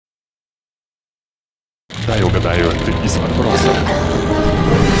Дай угадаю, ты из отбросов.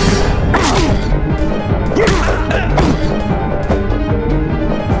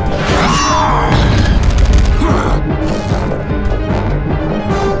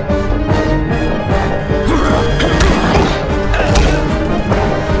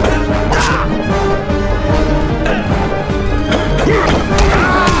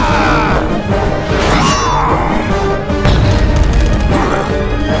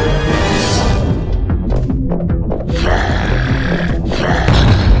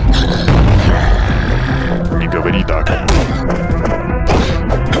 Не говори так.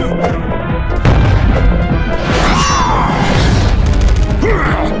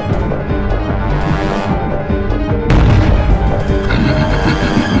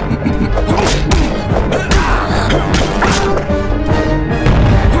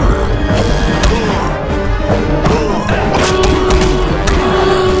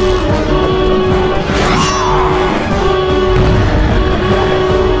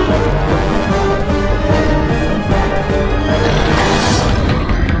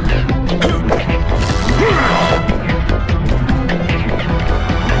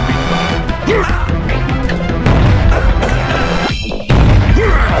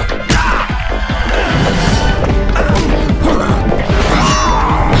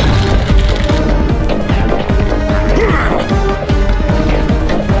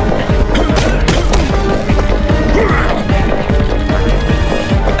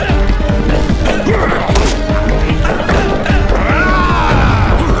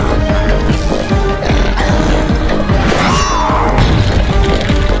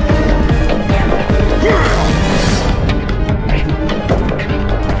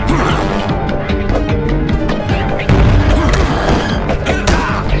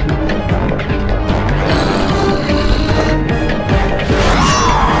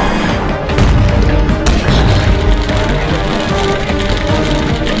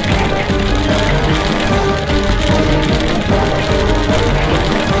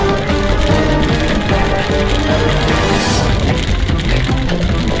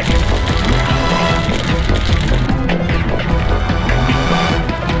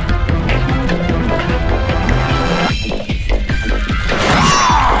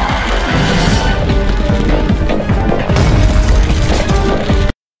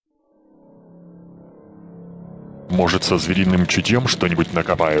 Может, со звериным чутьем что-нибудь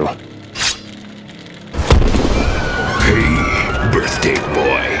накопаю? Hey, birthday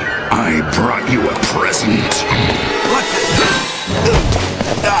boy, I brought you a present.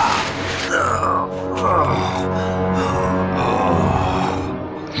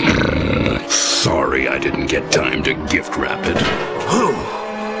 Sorry I didn't get time to gift wrap it.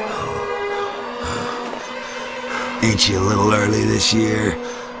 Ain't you a little early this year?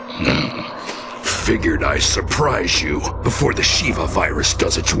 Figured I'd surprise you before the Shiva virus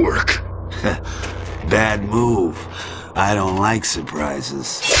does its work. Bad move. I don't like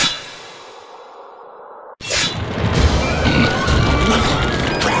surprises.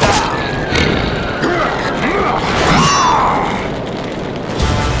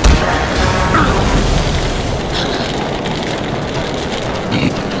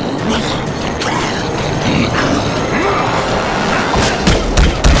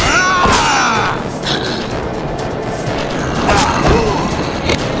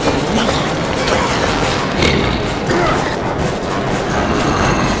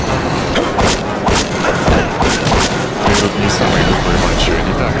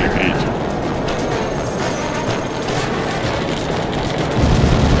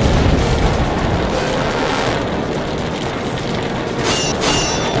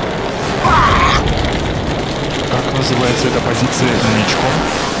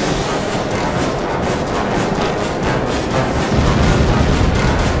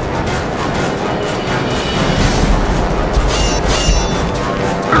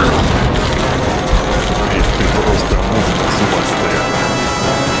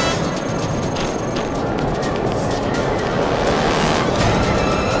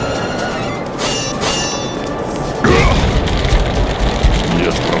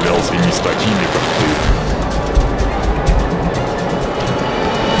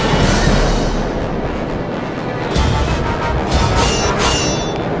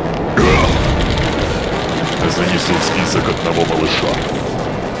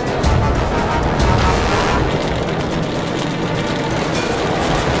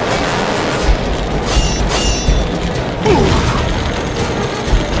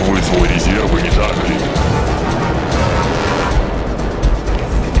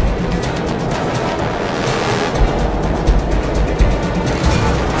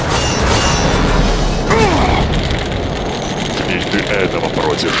 этого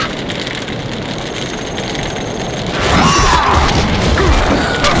просишь?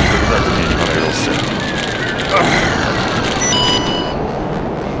 Когда ты мне не понравился?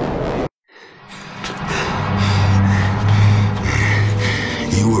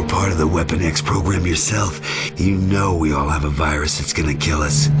 You were part of the Weapon X program yourself. You know we all have a virus that's gonna kill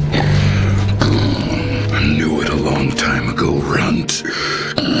us. I knew it a long time ago, Runt.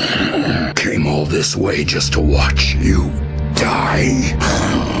 Came all this way just to watch you die.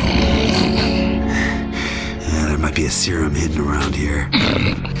 Yeah, there might be a serum hidden around here.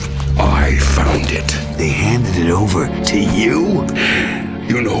 I found it. They handed it over to you?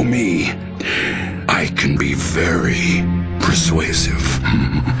 You know me. I can be very persuasive.